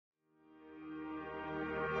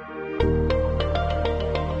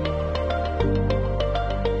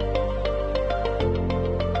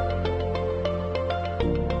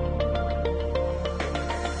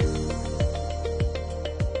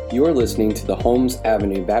You're listening to the Holmes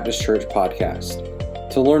Avenue Baptist Church podcast.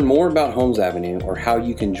 To learn more about Holmes Avenue or how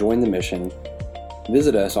you can join the mission,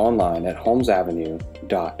 visit us online at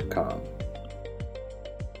holmesavenue.com.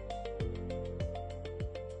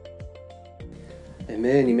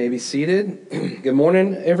 Amen. You may be seated. Good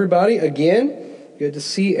morning, everybody. Again, good to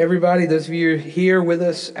see everybody. Those of you here with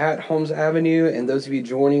us at Holmes Avenue and those of you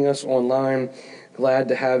joining us online, glad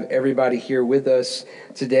to have everybody here with us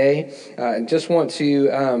today. I just want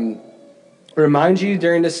to remind you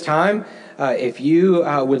during this time, if you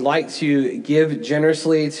would like to give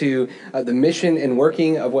generously to the mission and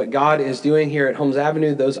working of what God is doing here at Holmes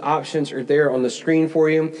Avenue, those options are there on the screen for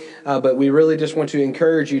you. But we really just want to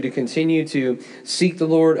encourage you to continue to seek the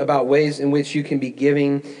Lord about ways in which you can be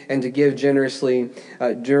giving and to give generously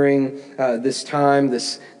during this time,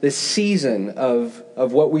 this season of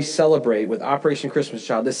what we celebrate with Operation Christmas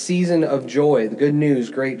Child, this season of joy, the good news,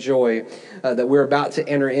 great joy that we're about to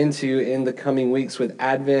enter into in the coming weeks with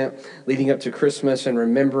Advent, leading up to Christmas and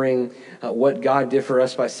remembering what God did for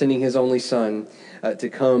us by sending His only Son to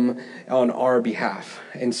come on our behalf.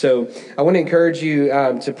 And so I want to encourage you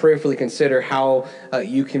to prayerfully consider how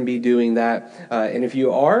you can be doing that. And if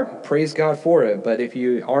you are, praise God for it. But if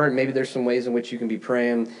you aren't, maybe there's some ways in which you can be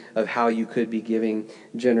praying of how you could be giving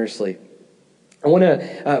generously. I want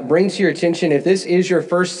to bring to your attention, if this is your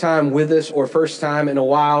first time with us or first time in a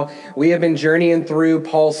while, we have been journeying through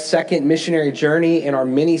Paul's second missionary journey in our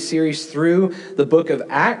mini-series through the book of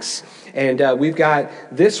Acts. And we've got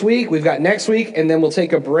this week, we've got next week, and then we'll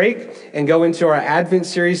take a break and go into our Advent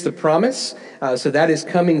series, The Promise. So that is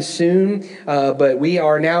coming soon. But we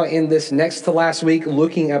are now in this next to last week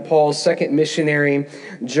looking at Paul's second missionary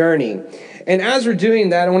journey. And as we're doing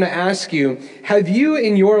that, I want to ask you, have you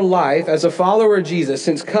in your life as a follower of Jesus,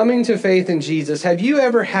 since coming to faith in Jesus, have you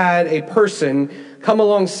ever had a person come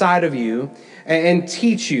alongside of you and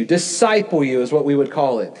teach you, disciple you is what we would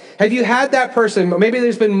call it? Have you had that person? Maybe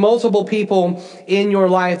there's been multiple people in your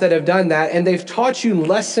life that have done that, and they've taught you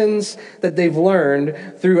lessons that they've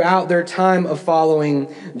learned throughout their time of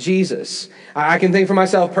following Jesus. I can think for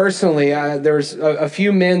myself personally, there's a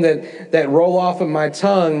few men that roll off of my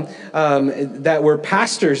tongue that were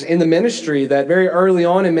pastors in the ministry that very early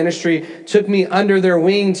on in ministry took me under their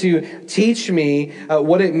wing to teach me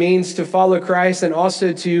what it means to follow Christ and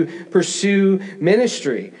also to pursue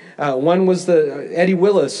ministry. One was Eddie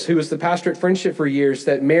Willis, who was the pastor at Friendship for years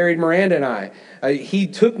that married Miranda and I. He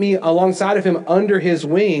took me alongside of him under his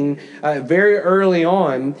wing very early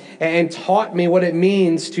on and taught me what it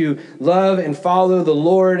means to love and follow the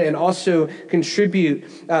Lord and also contribute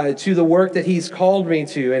to the work that He's called me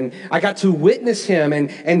to. And I got to witness him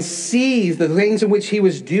and see the things in which he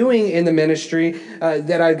was doing in the ministry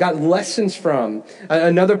that I got lessons from.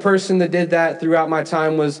 Another person that did that throughout my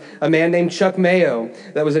time was a man named Chuck Mayo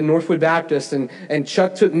that was at Northwood Baptist. And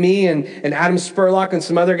Chuck took me and Adam Spurlock and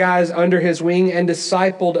some other guys under his wing and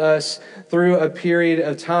discipled us through a period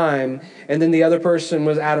of time. And then the other person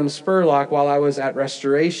was Adam Spurlock while I was at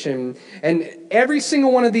Restoration. And every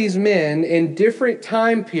single one of these men in different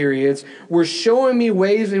time periods were showing me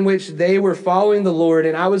ways in which they were following the Lord,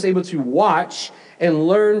 and I was able to watch and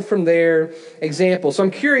learn from their example. So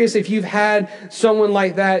I'm curious if you've had someone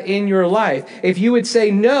like that in your life. If you would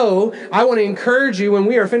say no, I want to encourage you when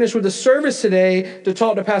we are finished with the service today to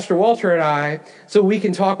talk to Pastor Walter and I so we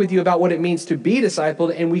can talk with you about what it means to be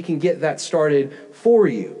discipled and we can get that started for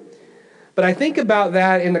you. But I think about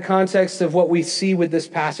that in the context of what we see with this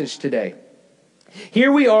passage today.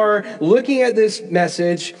 Here we are looking at this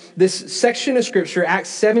message, this section of Scripture, Acts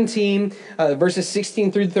 17, verses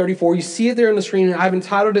 16 through 34. You see it there on the screen, and I've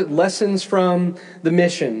entitled it Lessons from the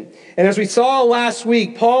Mission. And as we saw last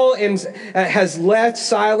week, Paul has left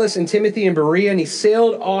Silas and Timothy in Berea, and he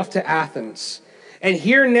sailed off to Athens. And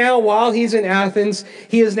here now, while he's in Athens,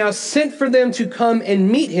 he has now sent for them to come and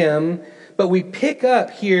meet him. But we pick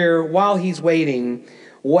up here while he's waiting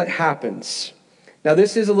what happens. Now,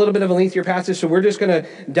 this is a little bit of a lengthier passage, so we're just going to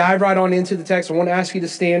dive right on into the text. I want to ask you to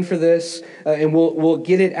stand for this, and we'll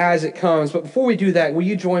get it as it comes. But before we do that, will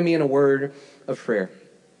you join me in a word of prayer?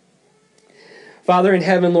 Father in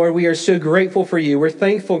heaven, Lord, we are so grateful for you. We're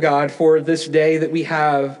thankful, God, for this day that we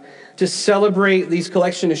have to celebrate these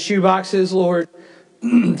collection of shoeboxes, Lord,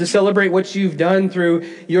 to celebrate what you've done through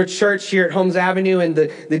your church here at Holmes Avenue and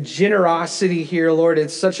the generosity here, Lord.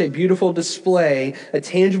 It's such a beautiful display, a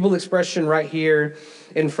tangible expression right here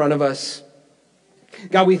in front of us.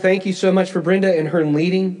 God, we thank you so much for Brenda and her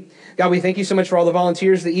leading. God, we thank you so much for all the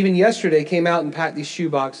volunteers that even yesterday came out and packed these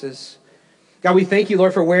shoeboxes. God, we thank you,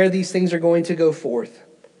 Lord, for where these things are going to go forth.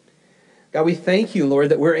 God, we thank you, Lord,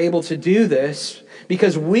 that we're able to do this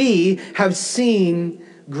because we have seen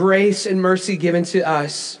grace and mercy given to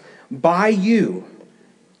us by you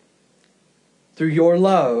through your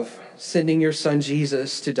love, sending your Son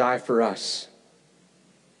Jesus to die for us.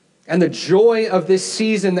 And the joy of this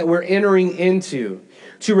season that we're entering into,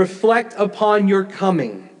 to reflect upon your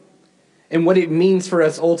coming and what it means for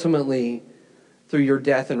us ultimately through your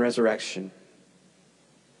death and resurrection.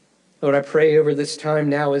 Lord, I pray over this time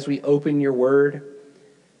now as we open your word,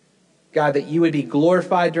 God, that you would be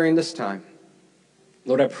glorified during this time.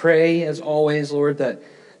 Lord, I pray as always, Lord, that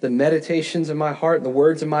the meditations of my heart and the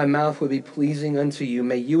words of my mouth would be pleasing unto you.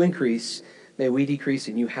 May you increase, may we decrease,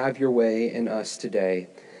 and you have your way in us today.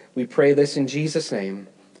 We pray this in Jesus' name.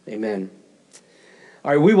 Amen.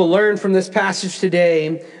 All right, we will learn from this passage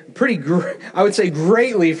today, I would say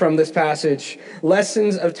greatly from this passage,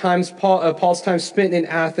 lessons of Paul's time spent in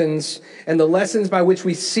Athens, and the lessons by which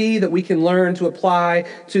we see that we can learn to apply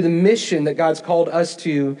to the mission that God's called us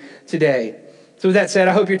to today. So with that said,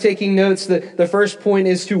 I hope you're taking notes. The first point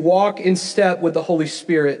is to walk in step with the Holy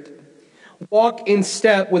Spirit. Walk in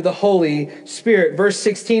step with the Holy Spirit. Verse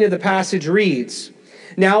 16 of the passage reads,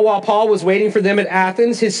 "Now while Paul was waiting for them at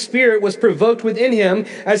Athens, his spirit was provoked within him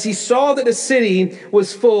as he saw that the city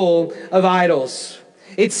was full of idols."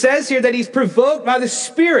 It says here that he's provoked by the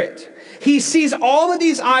Spirit. He sees all of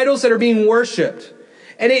these idols that are being worshipped,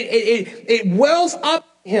 and it wells up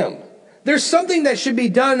in him. There's something that should be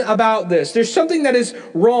done about this. There's something that is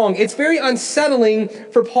wrong. It's very unsettling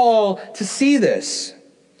for Paul to see this.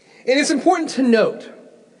 And it's important to note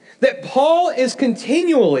that Paul is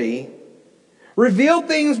continually revealed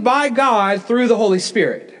things by God through the Holy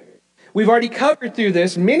Spirit. We've already covered through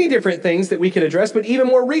this many different things that we could address, but even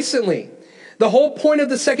more recently, the whole point of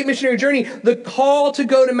the second missionary journey, the call to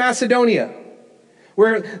go to Macedonia,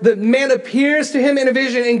 where the man appears to him in a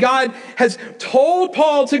vision and God has told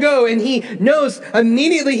Paul to go, and he knows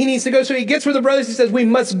immediately he needs to go. So he gets with the brothers, he says, we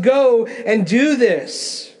must go and do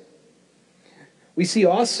this. We see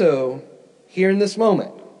also here in this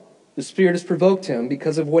moment, the Spirit has provoked him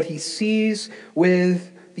because of what he sees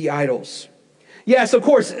with the idols. Yes, of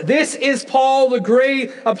course, this is Paul, the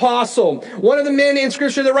great apostle, one of the men in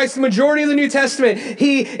Scripture that writes the majority of the New Testament.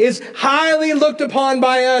 He is highly looked upon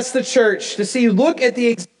by us, the church, to see, look at the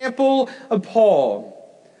example of Paul.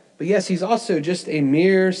 But yes, he's also just a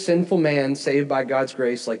mere sinful man saved by God's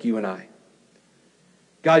grace like you and I.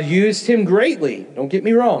 God used him greatly, don't get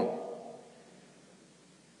me wrong.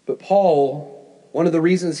 But Paul, one of the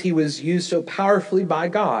reasons he was used so powerfully by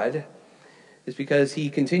God is because he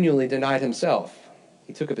continually denied himself.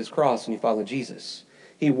 He took up his cross and he followed Jesus.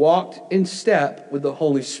 He walked in step with the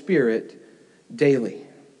Holy Spirit daily.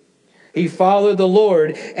 He followed the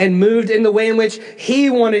Lord and moved in the way in which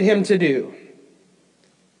he wanted him to do.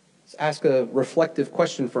 Let's ask a reflective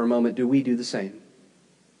question for a moment. Do we do the same?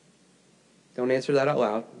 Don't answer that out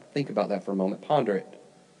loud. Think about that for a moment. Ponder it.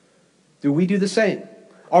 Do we do the same?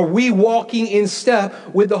 Are we walking in step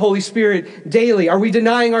with the Holy Spirit daily? Are we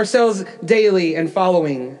denying ourselves daily and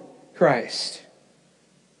following Christ?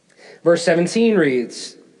 Verse 17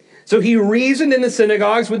 reads, "So he reasoned in the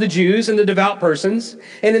synagogues with the Jews and the devout persons,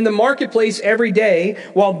 and in the marketplace every day,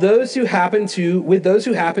 with those who happened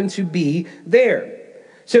to be there."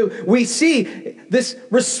 So we see this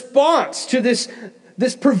response to this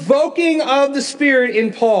provoking of the Spirit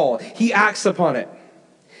in Paul. He acts upon it.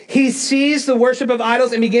 He sees the worship of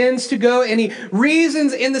idols and begins to go, and he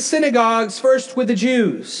reasons in the synagogues first with the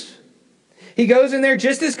Jews. He goes in there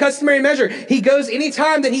just as customary measure. He goes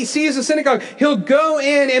anytime that he sees a synagogue, he'll go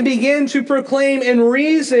in and begin to proclaim and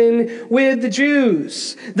reason with the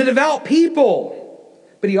Jews, the devout people.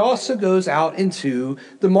 But he also goes out into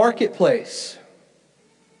the marketplace.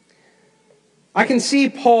 I can see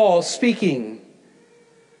Paul speaking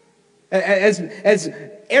as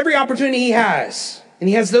every opportunity he has. And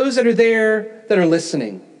he has those that are there that are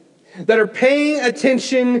listening, that are paying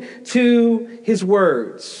attention to his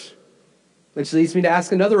words. Which leads me to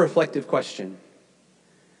ask another reflective question.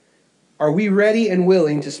 Are we ready and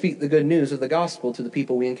willing to speak the good news of the gospel to the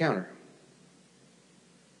people we encounter?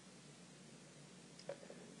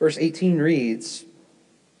 Verse 18 reads,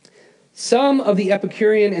 "Some of the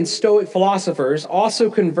Epicurean and Stoic philosophers also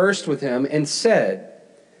conversed with him and said,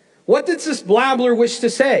 'What does this blabbler wish to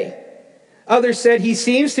say?' Others said, 'He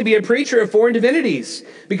seems to be a preacher of foreign divinities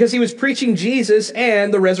because he was preaching Jesus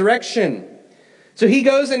and the resurrection.'" So he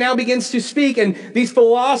goes and now begins to speak, and these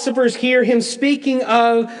philosophers hear him speaking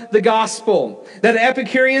of the gospel. That the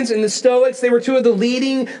Epicureans and the Stoics, they were two of the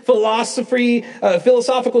leading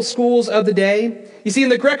philosophical schools of the day. You see, in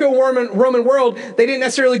the Greco-Roman world, they didn't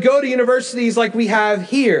necessarily go to universities like we have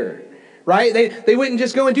here. right? They wouldn't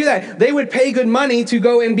just go and do that. They would pay good money to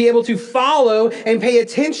go and be able to follow and pay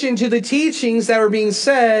attention to the teachings that were being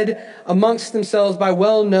said amongst themselves by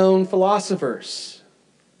well-known philosophers.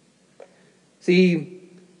 See,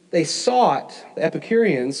 the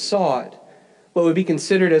Epicureans sought what would be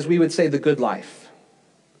considered, as we would say, the good life.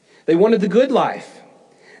 They wanted the good life.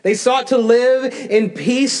 They sought to live in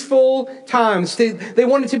peaceful times. They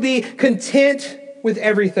wanted to be content with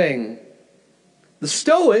everything. The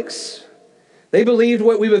Stoics, they believed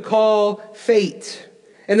what we would call fate,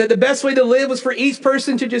 and that the best way to live was for each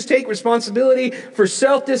person to just take responsibility for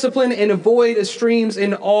self-discipline and avoid extremes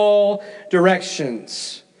in all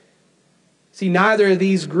directions. See, neither of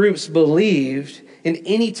these groups believed in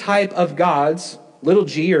any type of gods, little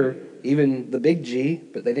g or even the big G,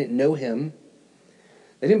 but they didn't know him.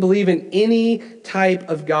 They didn't believe in any type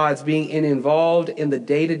of gods being involved in the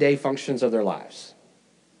day-to-day functions of their lives.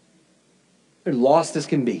 They're lost as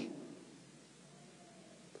can be.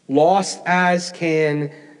 Lost as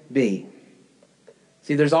can be.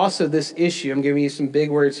 See, there's also this issue, I'm giving you some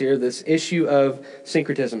big words here, this issue of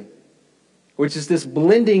syncretism, which is this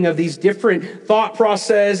blending of these different thought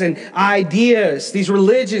processes and ideas, these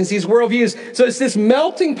religions, these worldviews. So it's this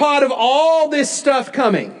melting pot of all this stuff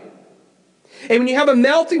coming. And when you have a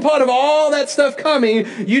melting pot of all that stuff coming,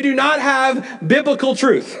 you do not have biblical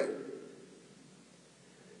truth.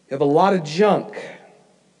 You have a lot of junk.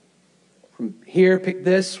 From here, pick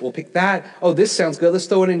this, we'll pick that. Oh, this sounds good, let's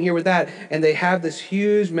throw it in here with that. And they have this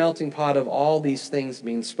huge melting pot of all these things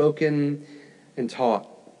being spoken and taught.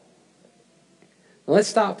 Now, let's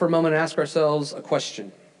stop for a moment and ask ourselves a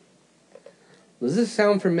question. Does this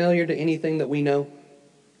sound familiar to anything that we know?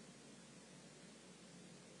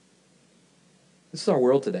 This is our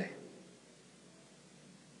world today.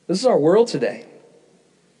 This is our world today.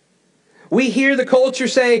 We hear the culture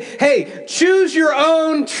say, hey, choose your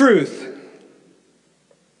own truth.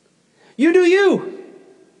 You do you.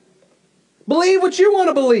 Believe what you want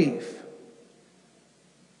to believe.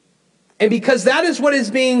 And because that is what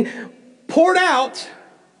is being poured out,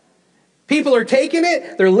 people are taking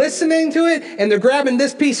it, they're listening to it, and they're grabbing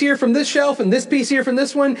this piece here from this shelf and this piece here from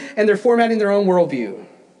this one, and they're formatting their own worldview.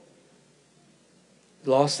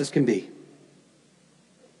 Lost as can be.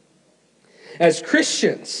 As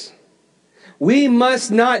Christians, we must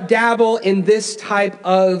not dabble in this type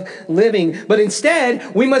of living, but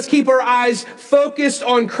instead, we must keep our eyes focused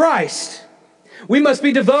on Christ. We must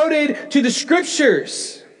be devoted to the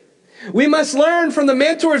Scriptures. We must learn from the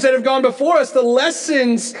mentors that have gone before us, the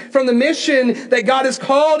lessons from the mission that God has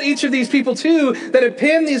called each of these people to, that have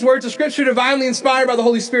penned these words of Scripture divinely inspired by the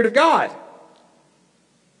Holy Spirit of God.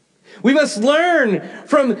 We must learn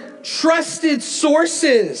from trusted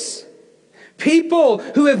sources. People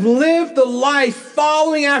who have lived the life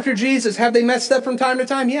following after Jesus. Have they messed up from time to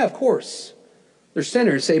time? Yeah, of course. They're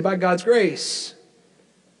sinners saved by God's grace.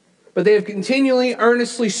 But they have continually,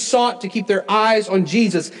 earnestly sought to keep their eyes on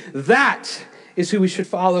Jesus. That is who we should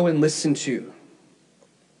follow and listen to.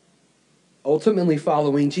 Ultimately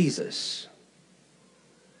following Jesus.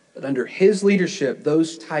 But under his leadership,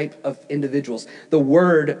 those type of individuals, the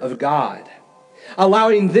Word of God,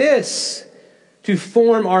 allowing this to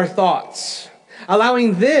form our thoughts,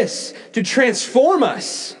 allowing this to transform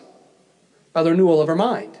us by the renewal of our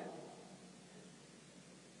mind.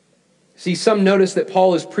 See, some notice that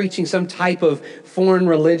Paul is preaching some type of foreign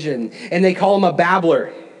religion, and they call him a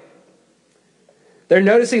babbler. They're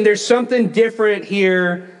noticing there's something different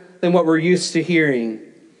here than what we're used to hearing.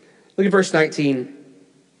 Look at verse 19.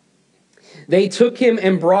 They took him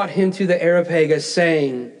and brought him to the Areopagus,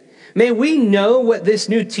 saying, may we know what this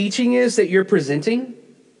new teaching is that you're presenting?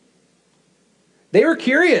 They were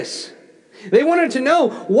curious. They wanted to know,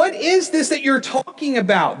 what is this that you're talking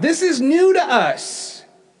about? This is new to us.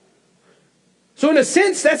 So in a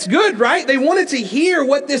sense, that's good, right? They wanted to hear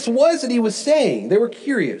what this was that he was saying. They were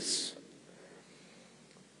curious.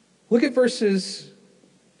 Look at verses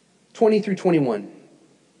 20 through 21.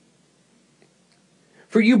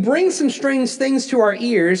 For you bring some strange things to our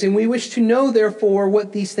ears, and we wish to know, therefore,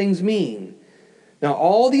 what these things mean. Now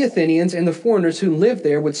all the Athenians and the foreigners who lived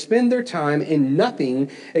there would spend their time in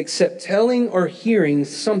nothing except telling or hearing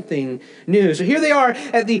something new. So here they are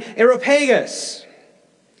at the Areopagus,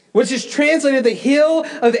 which is translated the hill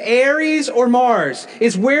of Ares or Mars.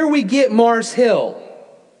 It's where we get Mars Hill.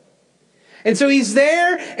 And so he's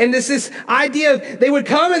there, and this idea of they would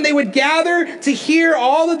come and they would gather to hear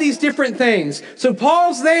all of these different things. So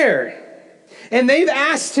Paul's there, and they've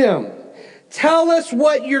asked him, tell us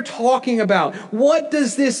what you're talking about. What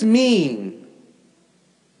does this mean?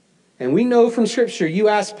 And we know from Scripture, you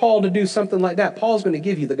ask Paul to do something like that, Paul's going to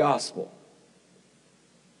give you the gospel.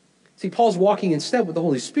 See, Paul's walking in step with the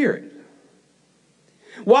Holy Spirit.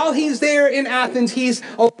 While he's there in Athens, he's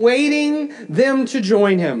awaiting them to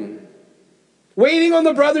join him. Waiting on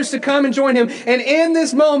the brothers to come and join him. And in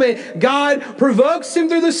this moment, God provokes him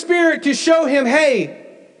through the Spirit to show him,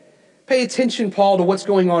 hey, pay attention, Paul, to what's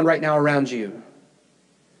going on right now around you.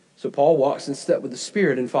 So Paul walks in step with the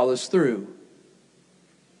Spirit and follows through.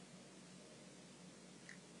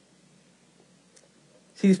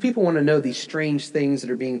 See, these people want to know these strange things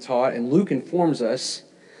that are being taught, and Luke informs us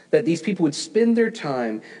that these people would spend their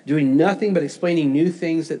time doing nothing but explaining new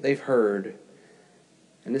things that they've heard.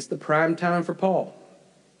 And it's the prime time for Paul.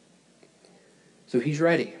 So he's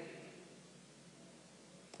ready.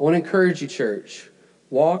 I want to encourage you, church,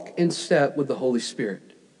 walk in step with the Holy Spirit.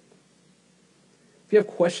 If you have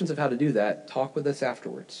questions of how to do that, talk with us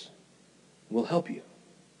afterwards. We'll help you.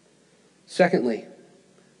 Secondly,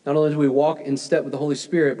 not only do we walk in step with the Holy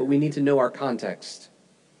Spirit, but we need to know our context.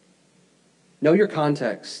 Know your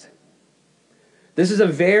context. This is a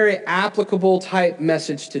very applicable type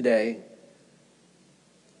message today.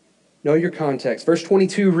 Know your context. Verse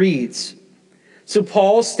 22 reads, so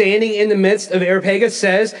Paul, standing in the midst of Areopagus,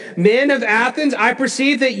 says, men of Athens, I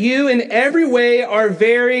perceive that you in every way are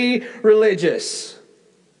very religious.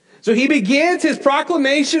 So he begins his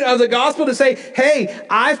proclamation of the gospel to say, hey,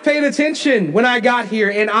 I've paid attention when I got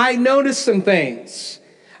here and I noticed some things.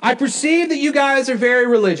 I perceive that you guys are very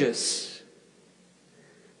religious.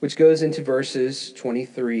 Which goes into verses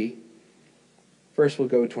 23. First we'll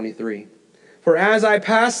go 23. For as I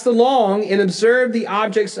passed along and observed the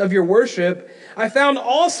objects of your worship, I found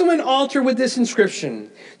also an altar with this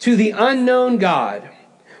inscription, to the unknown God.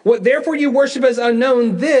 What therefore you worship as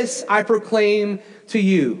unknown, this I proclaim to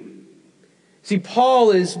you. See,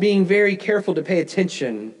 Paul is being very careful to pay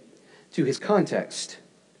attention to his context.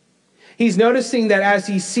 He's noticing that as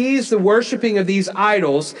he sees the worshiping of these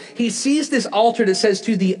idols, he sees this altar that says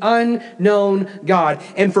to the unknown God.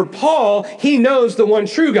 And for Paul, he knows the one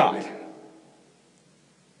true God.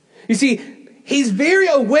 You see, he's very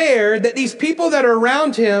aware that these people that are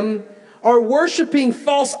around him are worshiping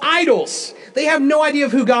false idols. They have no idea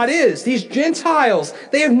of who God is. These Gentiles,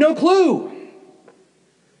 they have no clue.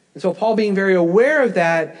 And so Paul, being very aware of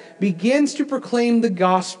that, begins to proclaim the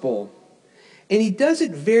gospel. And he does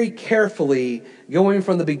it very carefully, going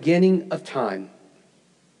from the beginning of time.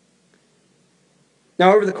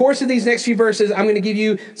 Now, over the course of these next few verses, I'm going to give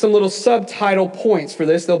you some little subtitle points for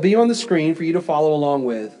this. They'll be on the screen for you to follow along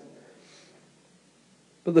with.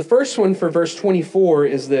 But the first one for verse 24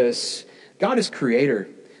 is this: God is creator.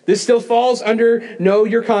 This still falls under know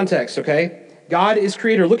your context, okay? God is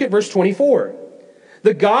creator. Look at verse 24.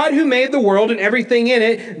 The God who made the world and everything in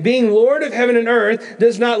it, being Lord of heaven and earth,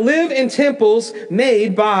 does not live in temples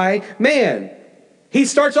made by man. He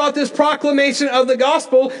starts off this proclamation of the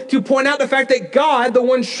gospel to point out the fact that God, the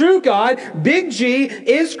one true God, big G,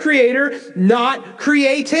 is creator, not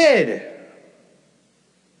created.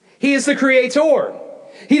 He is the creator.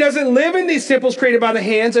 He doesn't live in these temples created by the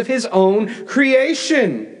hands of his own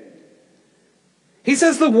creation. He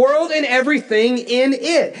says the world and everything in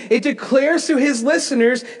it. It declares to his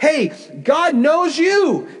listeners, hey, God knows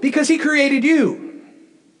you because he created you.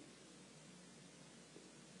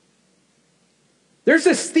 There's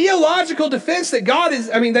this theological defense that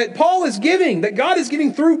that Paul is giving, that God is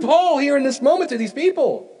giving through Paul here in this moment to these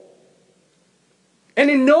people.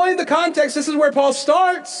 And in knowing the context, this is where Paul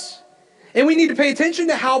starts. And we need to pay attention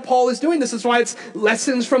to how Paul is doing this. That's why it's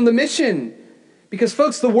lessons from the mission. Because,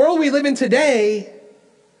 folks, the world we live in today,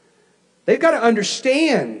 they've got to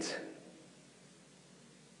understand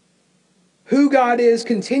who God is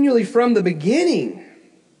continually from the beginning.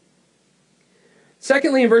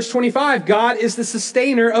 Secondly, in verse 25, God is the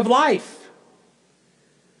sustainer of life.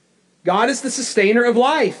 God is the sustainer of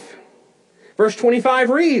life. Verse 25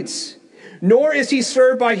 reads, nor is he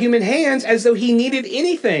served by human hands as though he needed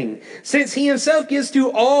anything, since he himself gives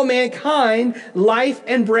to all mankind life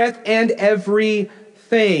and breath and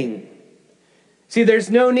everything. See, there's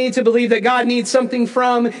no need to believe that God needs something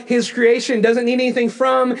from his creation, doesn't need anything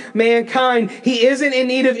from mankind. He isn't in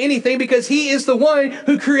need of anything because he is the one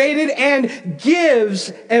who created and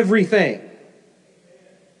gives everything.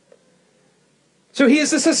 So he is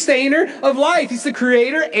the sustainer of life. He's the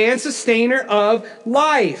creator and sustainer of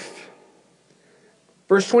life.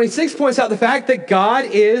 Verse 26 points out the fact that God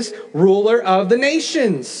is ruler of the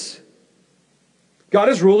nations. God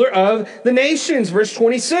is ruler of the nations. Verse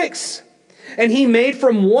 26. And he made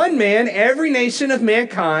from one man every nation of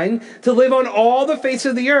mankind to live on all the face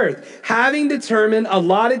of the earth, having determined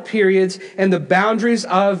allotted periods and the boundaries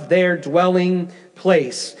of their dwelling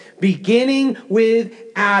place, beginning with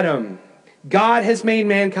Adam. God has made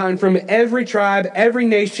mankind from every tribe, every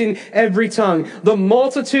nation, every tongue. The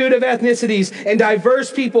multitude of ethnicities and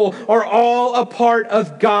diverse people are all a part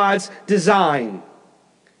of God's design.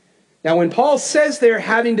 Now, when Paul says they're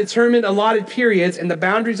having determined allotted periods and the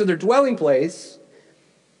boundaries of their dwelling place,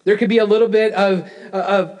 there could be a little bit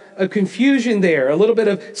of confusion there, a little bit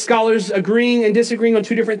of scholars agreeing and disagreeing on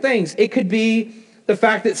two different things. It could be the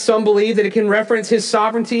fact that some believe that it can reference his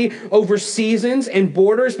sovereignty over seasons and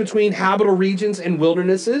borders between habitable regions and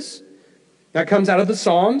wildernesses. That comes out of the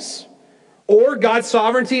Psalms. Or God's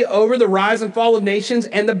sovereignty over the rise and fall of nations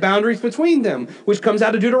and the boundaries between them, which comes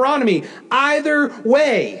out of Deuteronomy. Either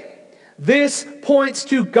way, this points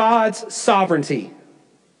to God's sovereignty.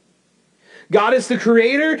 God is the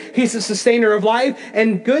creator, he's the sustainer of life,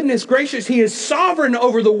 and goodness gracious, he is sovereign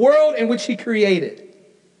over the world in which he created.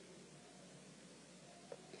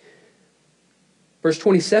 Verse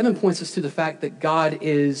 27 points us to the fact that God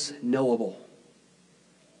is knowable.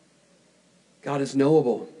 God is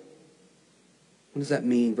knowable. What does that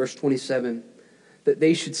mean? Verse 27, that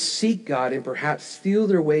they should seek God and perhaps feel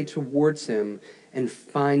their way towards him and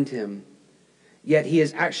find him. Yet he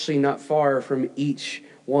is actually not far from each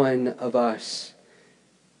one of us.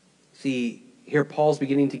 See, here Paul's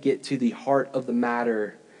beginning to get to the heart of the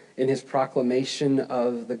matter in his proclamation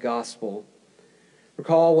of the gospel.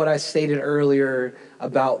 Recall what I stated earlier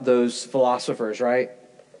about those philosophers, right?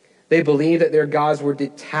 They believed that their gods were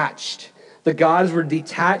detached. The gods were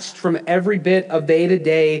detached from every bit of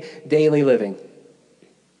day-to-day daily living.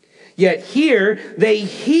 Yet here, they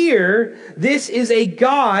hear this is a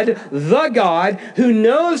God, the God, who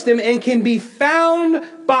knows them and can be found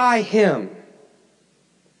by him.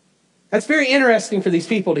 That's very interesting for these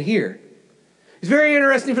people to hear. It's very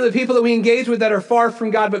interesting for the people that we engage with that are far from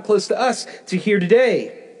God but close to us to hear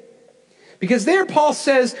today. Because there Paul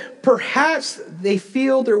says, perhaps they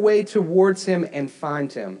feel their way towards him and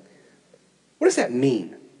find him. What does that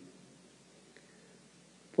mean?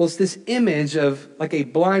 Well, it's this image of like a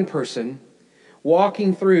blind person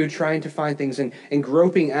walking through trying to find things and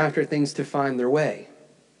groping after things to find their way.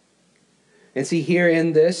 And see here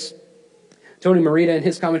in this, Tony Merida in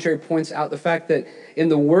his commentary points out the fact that in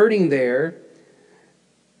the wording there,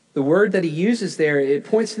 the word that he uses there, it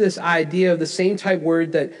points to this idea of the same type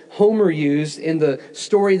word that Homer used in the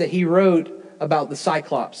story that he wrote about the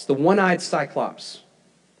Cyclops, the one-eyed Cyclops.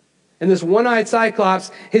 And this one-eyed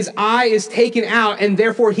Cyclops, his eye is taken out and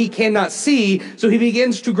therefore he cannot see, so he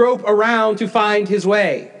begins to grope around to find his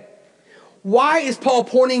way. Why is Paul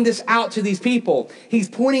pointing this out to these people? He's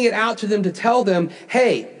pointing it out to them to tell them,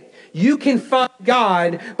 hey, you can find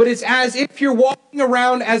God, but it's as if you're walking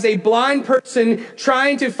around as a blind person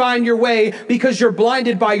trying to find your way because you're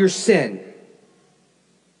blinded by your sin.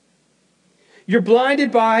 You're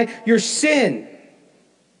blinded by your sin.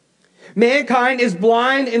 Mankind is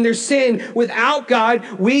blind in their sin. Without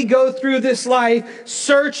God, we go through this life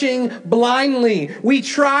searching blindly. We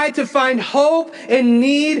try to find hope and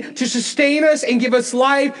need to sustain us and give us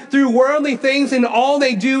life through worldly things, and all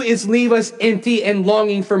they do is leave us empty and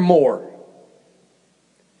longing for more.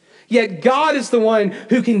 Yet God is the one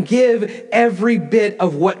who can give every bit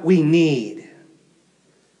of what we need.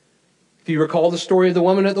 If you recall the story of the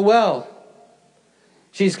woman at the well,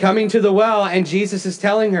 she's coming to the well and Jesus is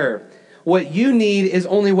telling her, what you need is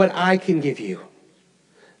only what I can give you,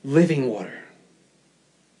 living water.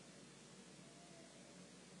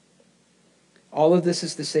 All of this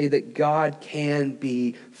is to say that God can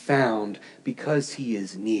be found because he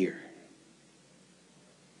is near.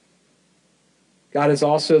 God is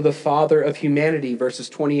also the Father of humanity, verses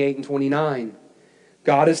 28 and 29.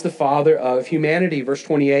 God is the Father of humanity, verse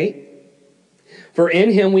 28. For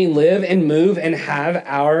in him we live and move and have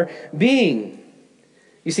our being.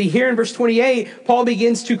 You see, here in verse 28, Paul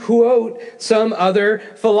begins to quote some other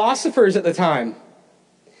philosophers at the time.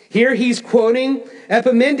 Here he's quoting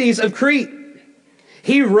Epimenides of Crete.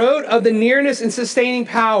 He wrote of the nearness and sustaining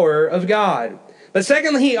power of God. But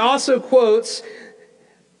secondly, he also quotes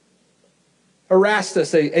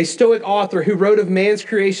Erastus, a Stoic author who wrote of man's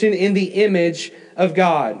creation in the image of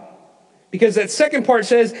God. Because that second part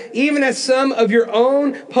says, even as some of your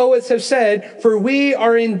own poets have said, for we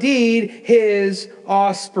are indeed his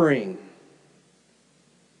offspring.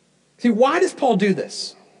 See, why does Paul do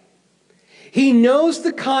this? He knows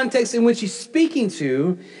the context in which he's speaking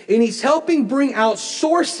to, and he's helping bring out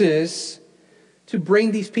sources to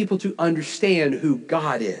bring these people to understand who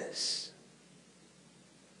God is.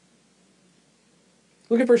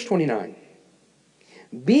 Look at verse 29.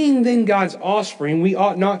 Being then God's offspring, we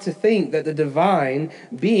ought not to think that the divine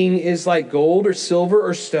being is like gold or silver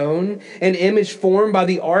or stone, an image formed by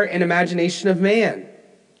the art and imagination of man.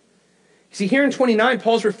 See, here in 29,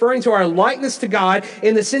 Paul's referring to our likeness to God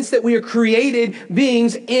in the sense that we are created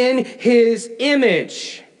beings in his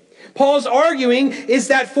image. Paul's arguing is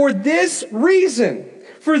that for this reason,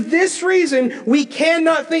 we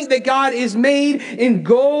cannot think that God is made in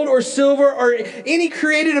gold or silver or any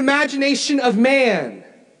created imagination of man.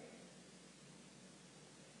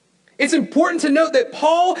 It's important to note that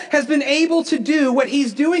Paul has been able to do what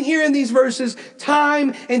he's doing here in these verses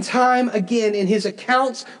time and time again in his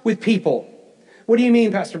accounts with people. What do you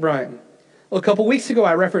mean, Pastor Brian? Well, a couple weeks ago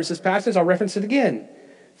I referenced this passage. I'll reference it again.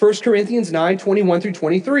 1 Corinthians 9, 21 through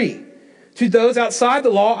 23. To those outside the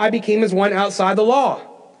law, I became as one outside the law.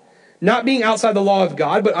 Not being outside the law of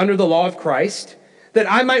God, but under the law of Christ,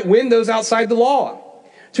 that I might win those outside the law.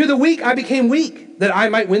 To the weak I became weak, that I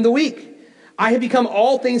might win the weak. I have become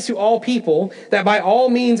all things to all people, that by all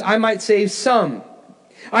means I might save some.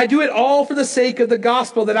 I do it all for the sake of the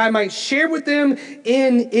gospel, that I might share with them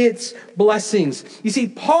in its blessings. You see,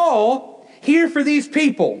 Paul, here for these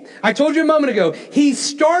people, I told you a moment ago, he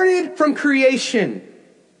started from creation.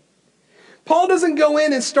 Paul doesn't go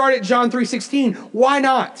in and start at John 3:16. Why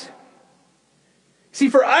not? See,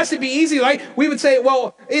 for us, it'd be easy, right? We would say,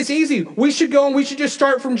 well, it's easy. We should go and we should just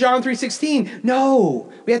start from John 3:16. No,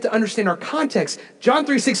 we have to understand our context. John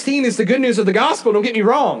 3:16 is the good news of the gospel, don't get me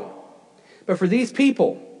wrong. But for these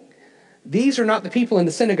people, these are not the people in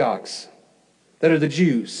the synagogues that are the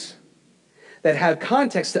Jews, that have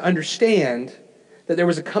context to understand that there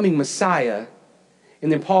was a coming Messiah, and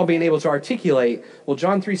then Paul being able to articulate, well,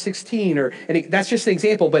 John 3:16, that's just an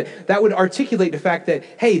example, but that would articulate the fact that,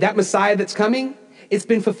 hey, that Messiah that's coming, it's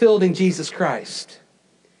been fulfilled in Jesus Christ.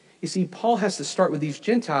 You see, Paul has to start with these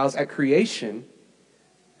Gentiles at creation,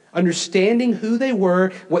 understanding who they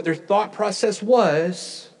were, what their thought process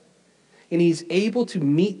was, and he's able to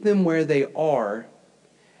meet them where they are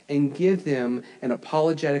and give them an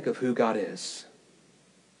apologetic of who God is.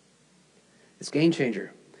 It's a game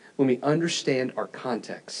changer when we understand our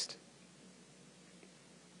context.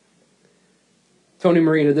 Tony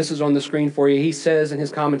Marino, this is on the screen for you. He says in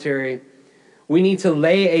his commentary, we need to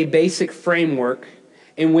lay a basic framework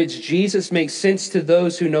in which Jesus makes sense to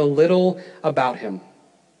those who know little about him.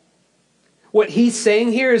 What he's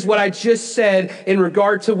saying here is what I just said in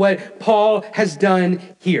regard to what Paul has done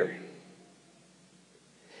here.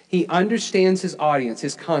 He understands his audience,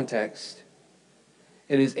 his context,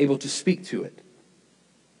 and is able to speak to it,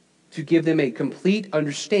 to give them a complete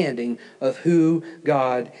understanding of who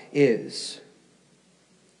God is.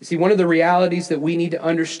 You see, one of the realities that we need to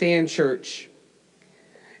understand, church,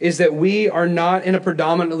 is that we are not in a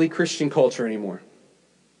predominantly Christian culture anymore.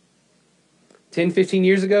 10, 15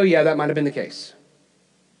 years ago, yeah, that might have been the case.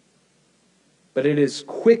 But it is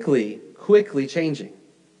quickly changing.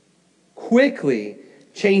 Quickly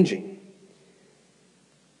changing.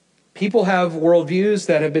 People have worldviews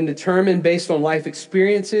that have been determined based on life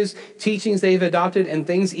experiences, teachings they've adopted, and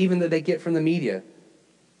things even that they get from the media.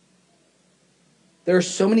 There are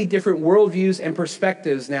so many different worldviews and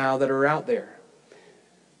perspectives now that are out there.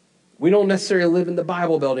 We don't necessarily live in the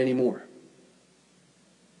Bible Belt anymore.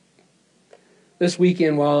 This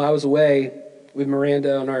weekend, while I was away with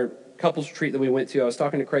Miranda on our couples retreat that we went to, I was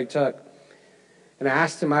talking to Craig Tuck, and I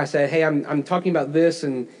asked him, I said, hey, I'm talking about this,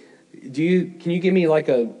 and can you give me like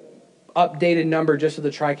a updated number just of the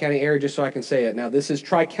Tri-County area, just so I can say it? Now, this is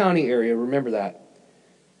Tri-County area, remember that.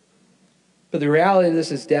 But the reality of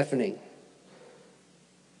this is deafening.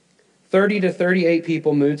 30 to 38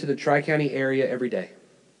 people move to the Tri-County area every day.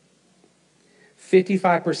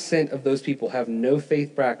 55% of those people have no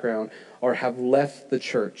faith background or have left the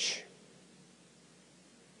church.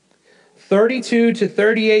 32 to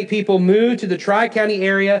 38 people move to the Tri-County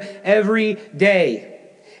area every day.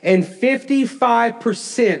 And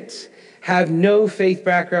 55% have no faith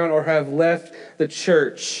background or have left the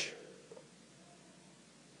church.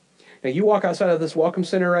 Now you walk outside of this welcome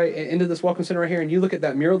center into this welcome center right here, and you look at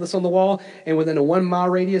that mural that's on the wall, and within a 1 mile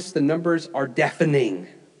radius, the numbers are deafening.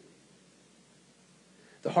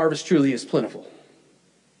 The harvest truly is plentiful.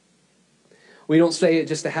 We don't say it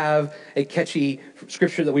just to have a catchy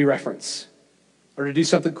scripture that we reference or to do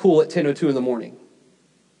something cool at 10:02 in the morning.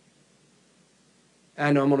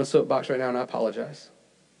 I know I'm on a soapbox right now, and I apologize.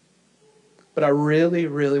 But I really,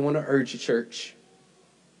 really want to urge you, church.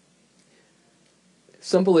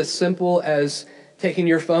 Simple as taking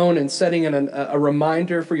your phone and setting a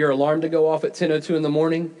reminder for your alarm to go off at 10:02 in the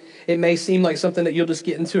morning. It may seem like something that you'll just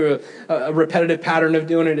get into a repetitive pattern of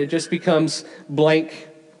doing, and it just becomes blank,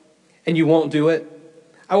 and you won't do it.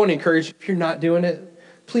 I want to encourage you, if you're not doing it,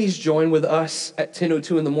 please join with us at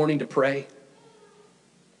 10:02 in the morning to pray.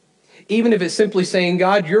 Even if it's simply saying,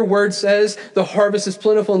 God, your word says the harvest is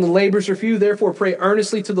plentiful and the laborers are few. Therefore, pray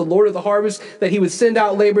earnestly to the Lord of the harvest that he would send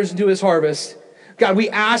out laborers into his harvest. God, we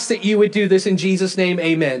ask that you would do this in Jesus' name.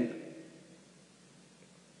 Amen.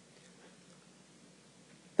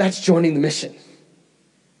 That's joining the mission.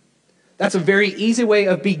 That's a very easy way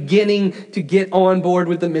of beginning to get on board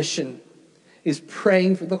with the mission, is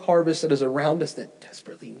praying for the harvest that is around us that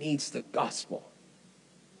desperately needs the gospel.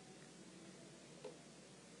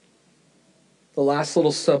 The last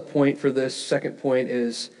little sub-point for this second point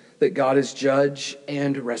is that God is judge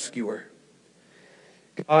and rescuer.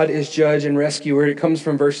 God is judge and rescuer. It comes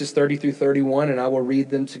from verses 30 through 31, and I will read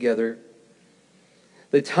them together.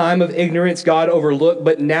 The time of ignorance God overlooked,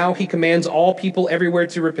 but now he commands all people everywhere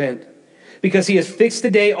to repent, because he has fixed the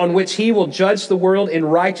day on which he will judge the world in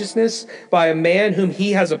righteousness by a man whom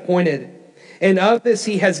he has appointed. And of this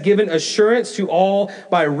he has given assurance to all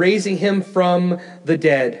by raising him from the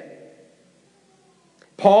dead.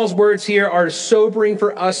 Paul's words here are sobering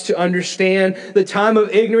for us to understand the time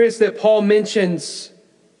of ignorance that Paul mentions.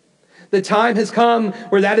 The time has come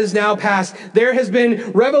where that is now past. There has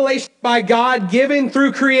been revelation by God given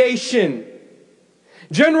through creation.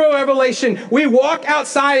 General revelation. We walk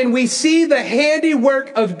outside and we see the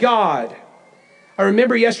handiwork of God. I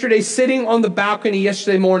remember yesterday sitting on the balcony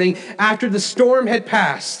yesterday morning after the storm had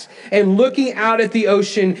passed and looking out at the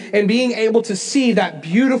ocean and being able to see that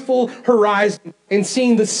beautiful horizon and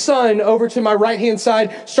seeing the sun over to my right-hand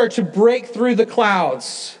side start to break through the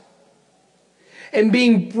clouds. And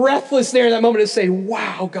being breathless there in that moment to say,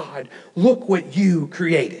 wow, God, look what you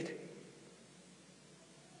created.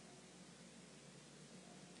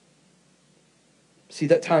 See,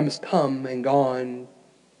 that time has come and gone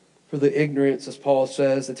for the ignorance, as Paul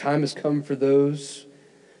says. The time has come for those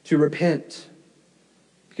to repent.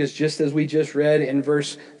 Because just as we just read in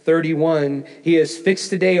verse 31, he has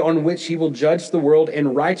fixed a day on which he will judge the world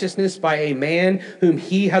in righteousness by a man whom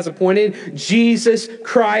he has appointed, Jesus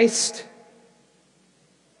Christ.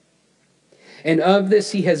 And of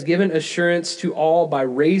this he has given assurance to all by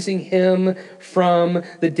raising him from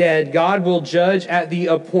the dead. God will judge at the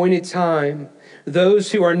appointed time.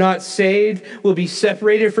 Those who are not saved will be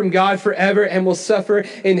separated from God forever and will suffer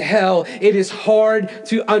in hell. It is hard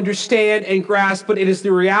to understand and grasp, but it is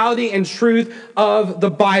the reality and truth of the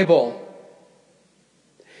Bible.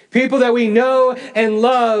 People that we know and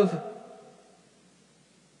love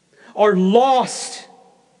are lost.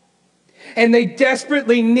 And they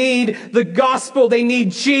desperately need the gospel. They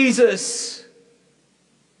need Jesus.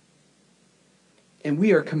 And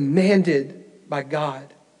we are commanded by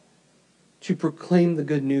God to proclaim the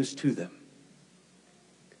good news to them.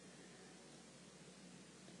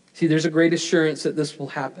 See, there's a great assurance that this will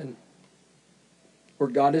happen, where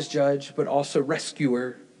God is judge, but also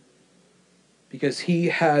rescuer, because he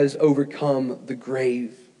has overcome the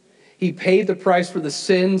grave. He paid the price for the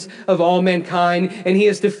sins of all mankind, and he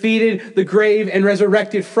has defeated the grave and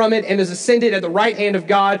resurrected from it and has ascended at the right hand of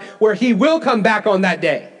God, where he will come back on that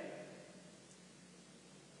day.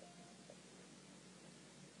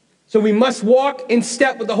 So we must walk in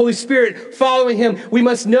step with the Holy Spirit, following him. We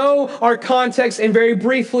must know our context. And very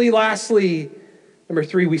briefly, lastly, number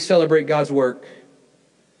 3, we celebrate God's work,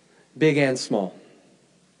 big and small.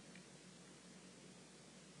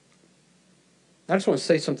 I just want to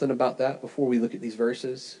say something about that before we look at these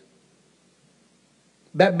verses.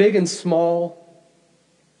 That big and small,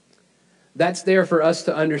 that's there for us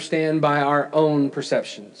to understand by our own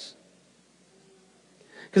perceptions.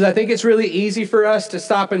 Because I think it's really easy for us to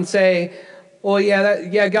stop and say, well,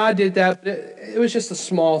 yeah, God did that, but it was just a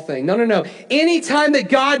small thing. No. Anytime that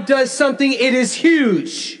God does something, it is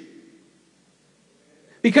huge.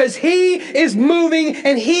 Because he is moving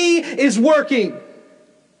and he is working.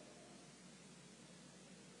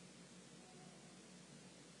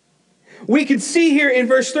 We can see here in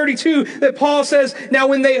verse 32 that Paul says, now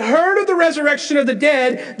when they heard of the resurrection of the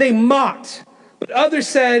dead, they mocked. But others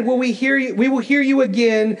said, well, we will hear you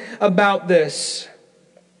again about this.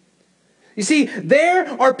 You see,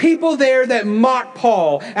 there are people there that mock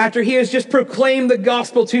Paul after he has just proclaimed the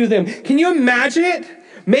gospel to them. Can you imagine it?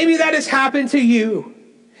 Maybe that has happened to you.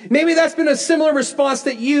 Maybe that's been a similar response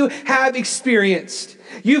that you have experienced.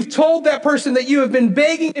 You've told that person that you have been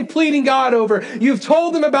begging and pleading God over. You've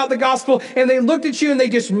told them about the gospel, and they looked at you and they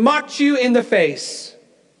just mocked you in the face.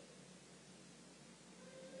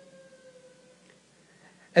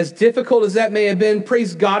 As difficult as that may have been,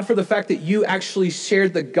 praise God for the fact that you actually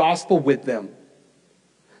shared the gospel with them.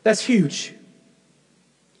 That's huge.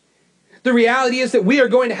 The reality is that we are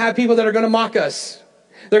going to have people that are going to mock us.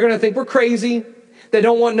 They're going to think we're crazy. They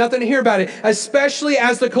don't want nothing to hear about it, especially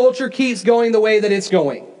as the culture keeps going the way that it's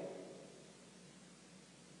going.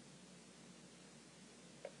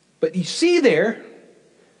 But you see there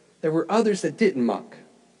were others that didn't mock.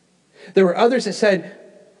 There were others that said,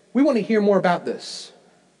 we want to hear more about this.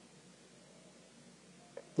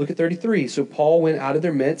 Look at 33. So Paul went out of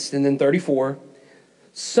their midst, and then 34.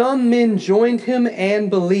 Some men joined him and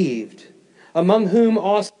believed, among whom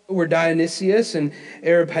also were Dionysius and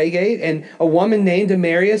Areopagite, and a woman named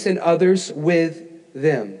Damaris, and others with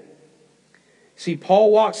them. See,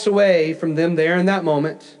 Paul walks away from them there in that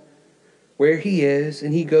moment where he is,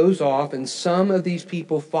 and he goes off, and some of these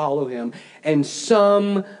people follow him, and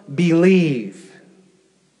some believe.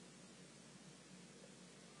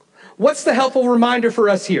 What's the helpful reminder for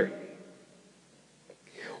us here?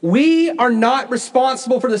 We are not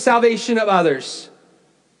responsible for the salvation of others.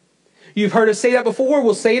 You've heard us say that before.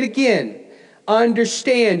 We'll say it again.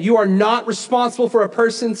 Understand, you are not responsible for a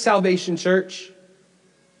person's salvation, church.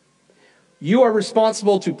 You are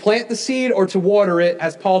responsible to plant the seed or to water it,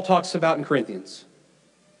 as Paul talks about in Corinthians.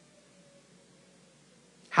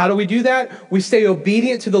 How do we do that? We stay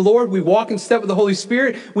obedient to the Lord. We walk in step with the Holy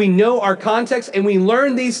Spirit. We know our context, and we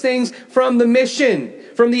learn these things from the mission,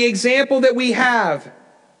 from the example that we have.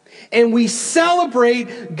 And we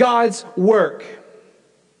celebrate God's work.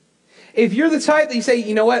 If you're the type that you say,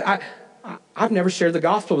 you know what, I've never shared the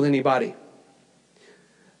gospel with anybody.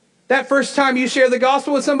 That first time you share the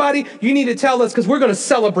gospel with somebody, you need to tell us, because we're going to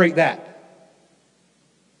celebrate that.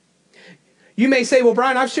 You may say, well,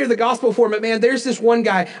 Brian, I've shared the gospel before, but man, there's this one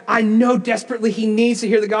guy. I know desperately he needs to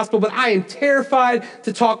hear the gospel, but I am terrified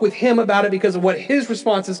to talk with him about it because of what his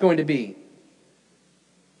response is going to be.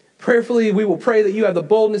 Prayerfully, we will pray that you have the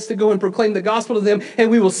boldness to go and proclaim the gospel to them,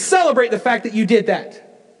 and we will celebrate the fact that you did that.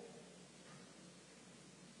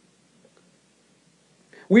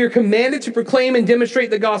 We are commanded to proclaim and demonstrate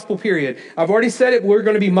the gospel, period. I've already said it. We're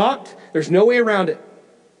going to be mocked. There's no way around it.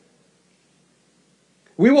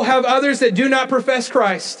 We will have others that do not profess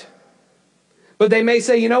Christ. But they may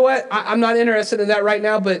say, you know what? I'm not interested in that right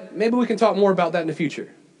now, but maybe we can talk more about that in the future.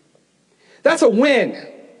 That's a win.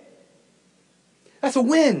 That's a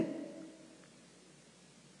win.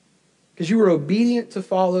 Because you were obedient to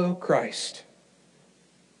follow Christ.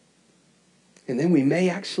 And then we may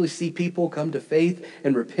actually see people come to faith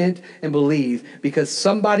and repent and believe because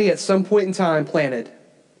somebody at some point in time planted.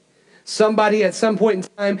 Somebody at some point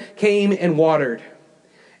in time came and watered.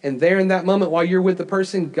 And there in that moment while you're with the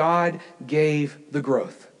person, God gave the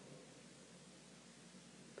growth.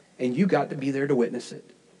 And you got to be there to witness it.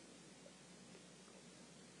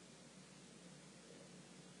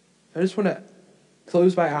 I just want to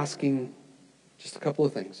close by asking just a couple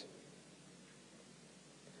of things.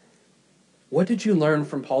 What did you learn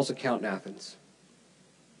from Paul's account in Athens?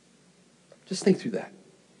 Just think through that.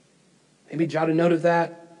 Maybe jot a note of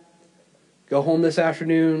that. Go home this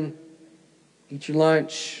afternoon, eat your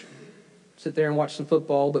lunch, sit there and watch some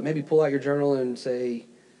football, but maybe pull out your journal and say,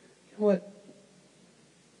 you know what?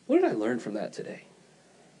 What did I learn from that today?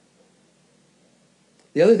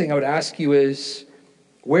 The other thing I would ask you is,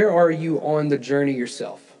 where are you on the journey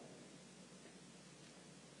yourself?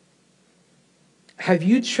 Have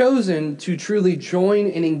you chosen to truly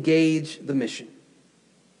join and engage the mission?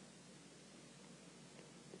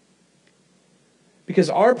 Because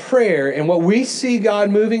our prayer and what we see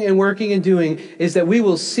God moving and working and doing is that we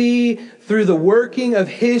will see through the working of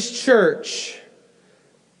His church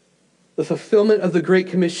the fulfillment of the Great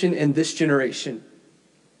Commission in this generation.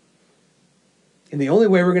 And the only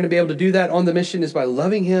way we're going to be able to do that on the mission is by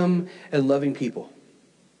loving Him and loving people.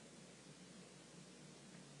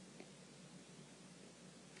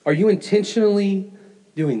 Are you intentionally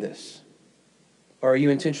doing this? Or are you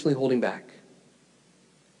intentionally holding back?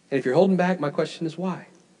 And if you're holding back, my question is why?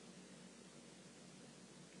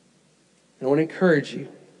 And I want to encourage you.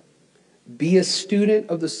 Be a student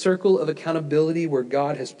of the circle of accountability where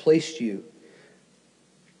God has placed you.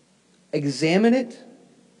 Examine it.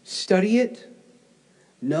 Study it.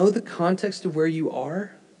 Know the context of where you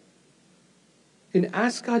are. And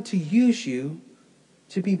ask God to use you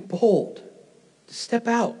to be bold. To step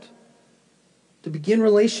out. To begin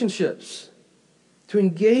relationships. To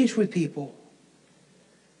engage with people.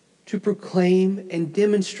 To proclaim and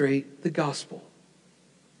demonstrate the gospel.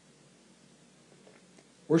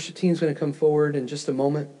 Worship team is going to come forward in just a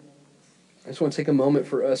moment. I just want to take a moment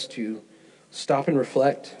for us to stop and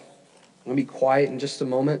reflect. I'm going to be quiet in just a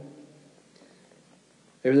moment.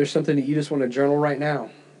 Maybe there's something that you just want to journal right now.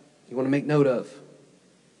 You want to make note of.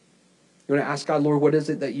 You want to ask God, Lord, what is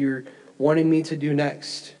it that you're wanting me to do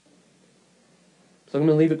next? So I'm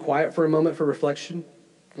going to leave it quiet for a moment for reflection.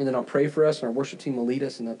 And then I'll pray for us, and our worship team will lead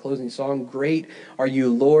us in the closing song. Great Are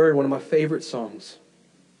You, Lord, one of my favorite songs.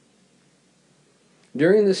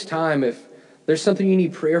 During this time, if there's something you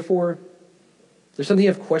need prayer for, there's something you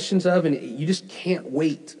have questions of, and you just can't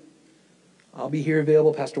wait, I'll be here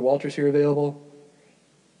available. Pastor Walter's here available.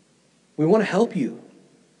 We want to help you.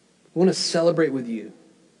 We want to celebrate with you.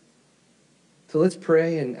 So let's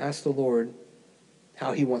pray and ask the Lord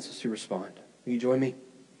how he wants us to respond. Will you join me?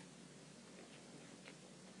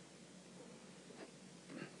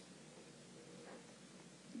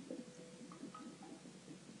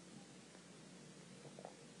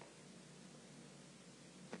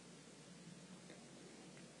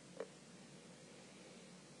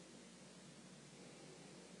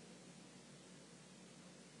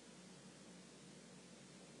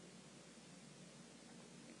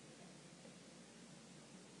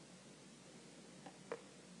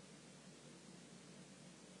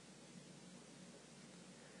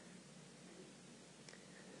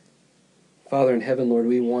 Father in heaven, Lord,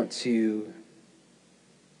 we want to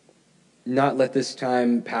not let this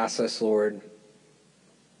time pass us, Lord,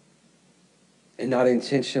 and not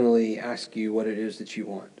intentionally ask you what it is that you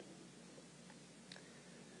want.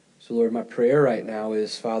 So, Lord, my prayer right now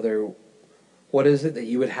is, Father, what is it that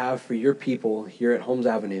you would have for your people here at Holmes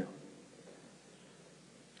Avenue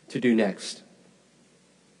to do next?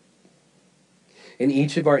 In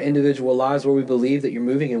each of our individual lives where we believe that you're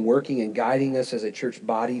moving and working and guiding us as a church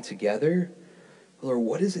body together, Lord,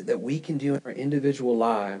 what is it that we can do in our individual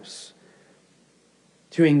lives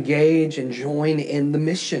to engage and join in the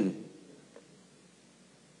mission?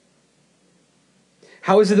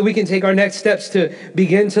 How is it that we can take our next steps to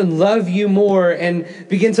begin to love you more and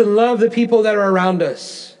begin to love the people that are around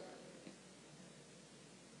us?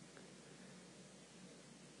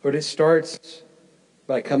 Lord, it starts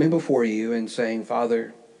by coming before you and saying,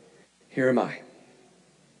 Father, here am I.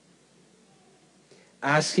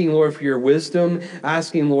 Asking, Lord, for your wisdom.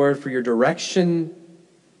 Asking, Lord, for your direction.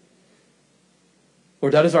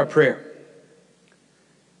 Lord, that is our prayer.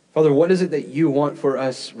 Father, what is it that you want for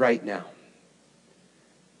us right now?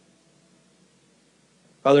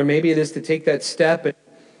 Father, maybe it is to take that step and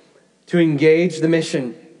to engage the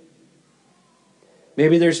mission.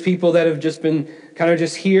 Maybe there's people that have just been kind of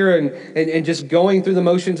just here and just going through the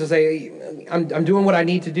motions and say, I'm doing what I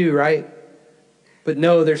need to do, right? But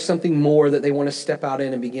no, there's something more that they want to step out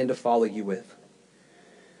in and begin to follow you with.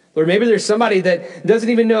 Lord, maybe there's somebody that doesn't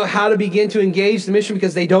even know how to begin to engage the mission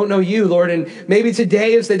because they don't know you, Lord. And maybe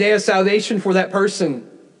today is the day of salvation for that person.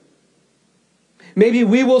 Maybe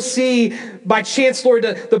we will see by chance, Lord,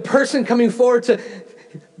 the person coming forward to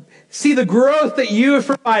see the growth that you have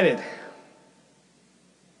provided.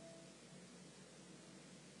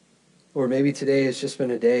 Or maybe today has just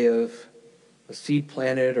been a day of a seed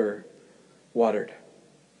planted or watered.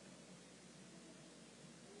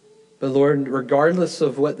 But Lord, regardless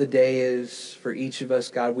of what the day is for each of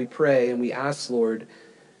us, God, we pray and we ask, Lord,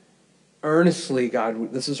 earnestly,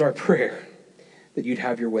 God, this is our prayer, that you'd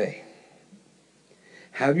have your way.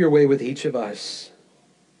 Have your way with each of us.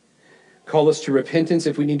 Call us to repentance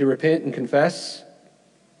if we need to repent and confess.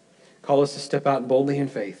 Call us to step out boldly in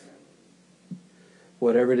faith.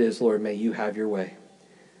 Whatever it is, Lord, may you have your way.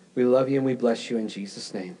 We love you and we bless you in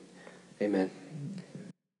Jesus' name. Amen.